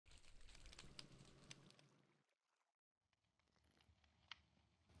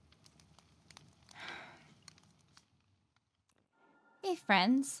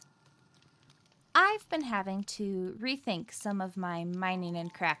friends. I've been having to rethink some of my mining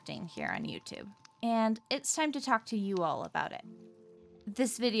and crafting here on YouTube, and it's time to talk to you all about it.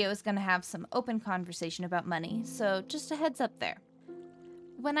 This video is going to have some open conversation about money, so just a heads up there.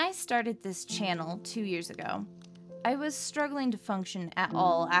 When I started this channel 2 years ago, I was struggling to function at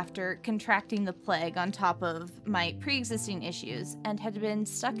all after contracting the plague on top of my pre-existing issues and had been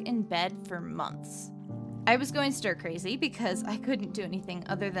stuck in bed for months. I was going stir crazy because I couldn't do anything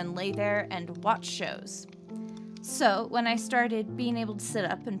other than lay there and watch shows. So when I started being able to sit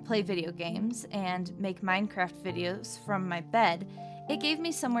up and play video games and make Minecraft videos from my bed, it gave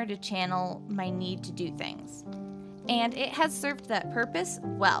me somewhere to channel my need to do things. And it has served that purpose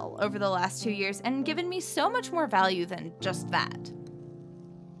well over the last 2 years and given me so much more value than just that.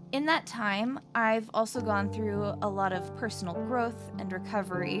 In that time, I've also gone through a lot of personal growth and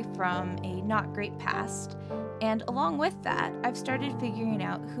recovery from a not great past, and along with that, I've started figuring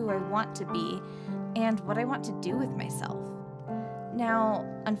out who I want to be and what I want to do with myself. Now,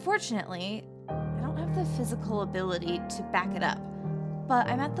 unfortunately, I don't have the physical ability to back it up, but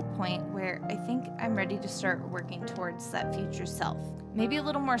I'm at the point where I think I'm ready to start working towards that future self. Maybe a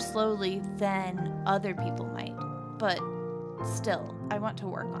little more slowly than other people might, but still, I want to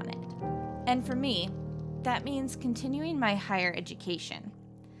work on it. And for me, that means continuing my higher education.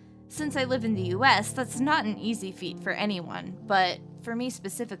 Since I live in the US, that's not an easy feat for anyone, but for me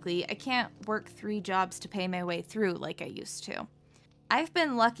specifically, I can't work 3 jobs to pay my way through like I used to. I've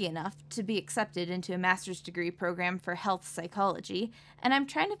been lucky enough to be accepted into a master's degree program for health psychology, and I'm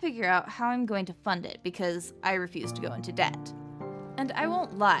trying to figure out how I'm going to fund it because I refuse to go into debt. And I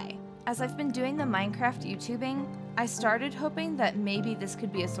won't lie, as I've been doing the Minecraft YouTubing, I started hoping that maybe this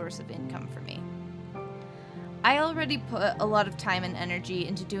could be a source of income for me. I already put a lot of time and energy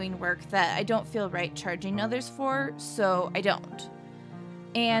into doing work that I don't feel right charging others for, so I don't.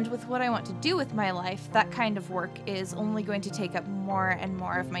 And with what I want to do with my life, that kind of work is only going to take up more and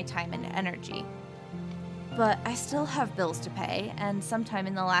more of my time and energy. But I still have bills to pay, and sometime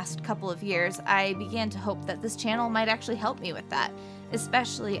in the last couple of years, I began to hope that this channel might actually help me with that,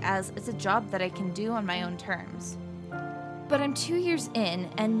 especially as it's a job that I can do on my own terms. But I'm 2 years in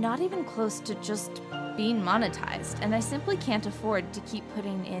and not even close to just being monetized, and I simply can't afford to keep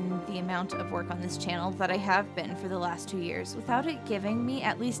putting in the amount of work on this channel that I have been for the last 2 years without it giving me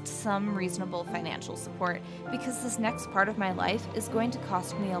at least some reasonable financial support, because this next part of my life is going to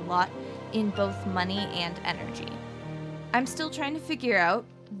cost me a lot in both money and energy. I'm still trying to figure out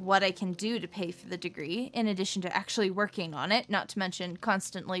what I can do to pay for the degree, in addition to actually working on it, not to mention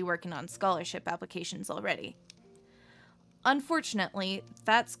constantly working on scholarship applications already. Unfortunately,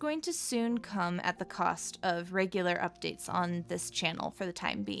 that's going to soon come at the cost of regular updates on this channel for the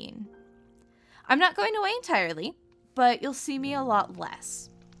time being. I'm not going away entirely, but you'll see me a lot less.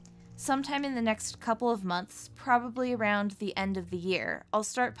 Sometime in the next couple of months, probably around the end of the year, I'll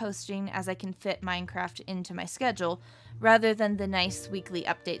start posting as I can fit Minecraft into my schedule, rather than the nice weekly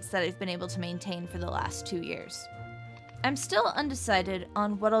updates that I've been able to maintain for the last 2 years. I'm still undecided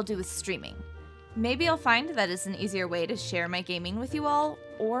on what I'll do with streaming. Maybe I'll find that it's an easier way to share my gaming with you all,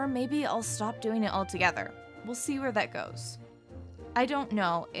 or maybe I'll stop doing it altogether. We'll see where that goes. I don't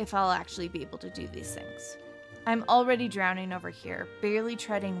know if I'll actually be able to do these things. I'm already drowning over here, barely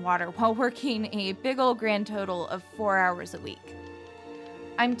treading water while working a big old grand total of 4 hours a week.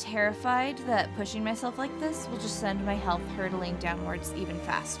 I'm terrified that pushing myself like this will just send my health hurtling downwards even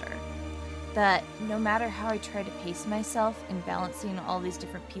faster. That no matter how I try to pace myself in balancing all these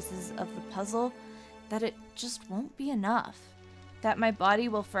different pieces of the puzzle, that it just won't be enough. That my body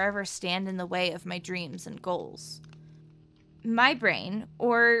will forever stand in the way of my dreams and goals. My brain,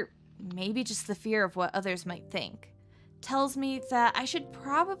 or maybe just the fear of what others might think, tells me that I should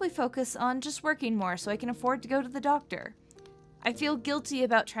probably focus on just working more so I can afford to go to the doctor. I feel guilty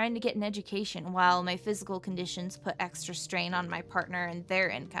about trying to get an education while my physical conditions put extra strain on my partner and their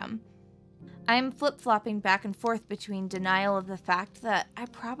income. I'm flip-flopping back and forth between denial of the fact that I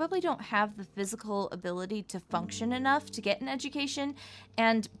probably don't have the physical ability to function enough to get an education,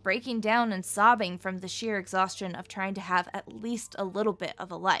 and breaking down and sobbing from the sheer exhaustion of trying to have at least a little bit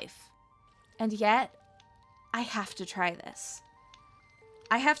of a life. And yet, I have to try this.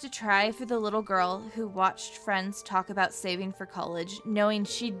 I have to try for the little girl who watched friends talk about saving for college, knowing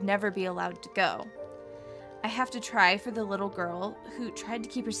she'd never be allowed to go. I have to try for the little girl who tried to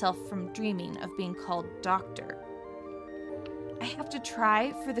keep herself from dreaming of being called doctor. I have to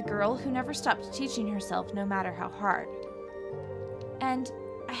try for the girl who never stopped teaching herself no matter how hard. And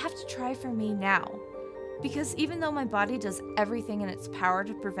I have to try for me now, because even though my body does everything in its power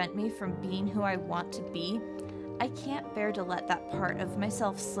to prevent me from being who I want to be, I can't bear to let that part of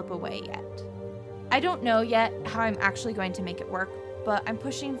myself slip away yet. I don't know yet how I'm actually going to make it work, but I'm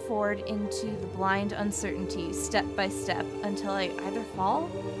pushing forward into the blind uncertainty step by step until I either fall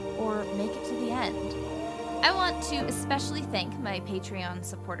or make it to the end. I want to especially thank my Patreon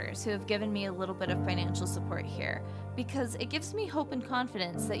supporters who have given me a little bit of financial support here, because it gives me hope and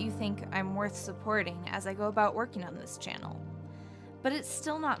confidence that you think I'm worth supporting as I go about working on this channel. But it's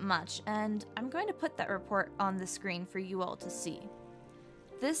still not much, and I'm going to put that report on the screen for you all to see.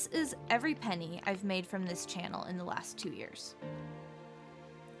 This is every penny I've made from this channel in the last 2 years.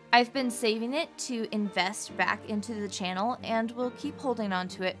 I've been saving it to invest back into the channel and will keep holding on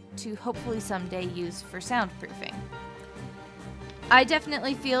to it to hopefully someday use for soundproofing. I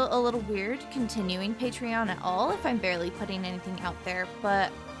definitely feel a little weird continuing Patreon at all if I'm barely putting anything out there,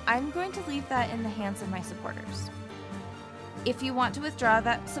 but I'm going to leave that in the hands of my supporters. If you want to withdraw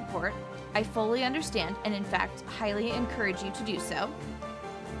that support, I fully understand and in fact highly encourage you to do so.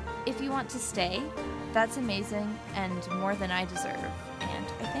 If you want to stay, that's amazing and more than I deserve, and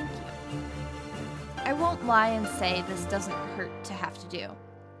I thank you. I won't lie and say this doesn't hurt to have to do.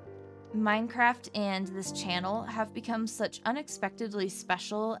 Minecraft and this channel have become such unexpectedly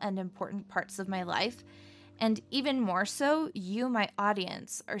special and important parts of my life, and even more so, you, my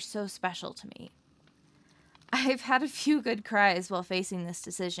audience, are so special to me. I've had a few good cries while facing this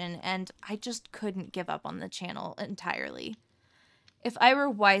decision, and I just couldn't give up on the channel entirely. If I were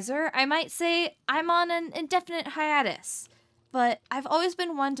wiser, I might say I'm on an indefinite hiatus, but I've always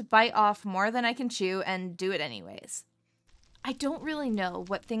been one to bite off more than I can chew and do it anyways. I don't really know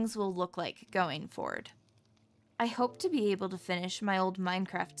what things will look like going forward. I hope to be able to finish my old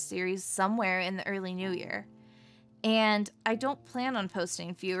Minecraft series somewhere in the early new year, and I don't plan on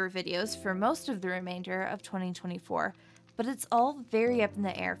posting fewer videos for most of the remainder of 2024, but it's all very up in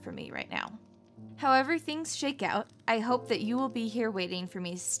the air for me right now. However things shake out, I hope that you will be here waiting for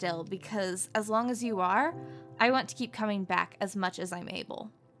me still, because as long as you are, I want to keep coming back as much as I'm able.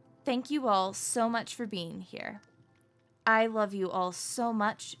 Thank you all so much for being here. I love you all so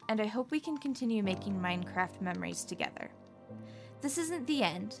much, and I hope we can continue making Minecraft memories together. This isn't the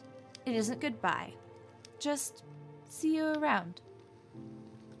end. It isn't goodbye. Just see you around.